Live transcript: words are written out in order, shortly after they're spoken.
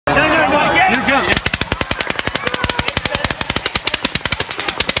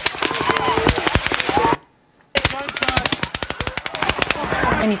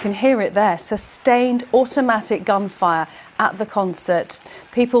And you can hear it there, sustained automatic gunfire at the concert.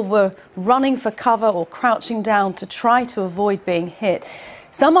 People were running for cover or crouching down to try to avoid being hit.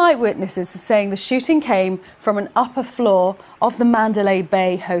 Some eyewitnesses are saying the shooting came from an upper floor of the Mandalay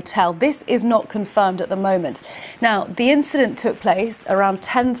Bay Hotel. This is not confirmed at the moment. Now, the incident took place around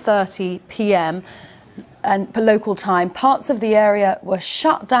 10:30 p.m. and local time. Parts of the area were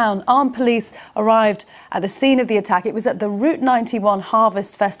shut down. Armed police arrived at the scene of the attack. It was at the Route 91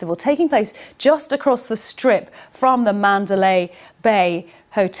 Harvest Festival, taking place just across the strip from the Mandalay Bay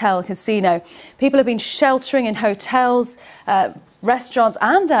Hotel Casino. People have been sheltering in hotels, restaurants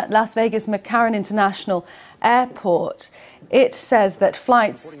and at Las Vegas McCarran International Airport. It says that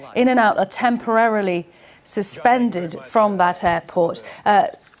flights in and out are temporarily suspended from that airport.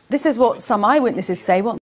 This is what some eyewitnesses say.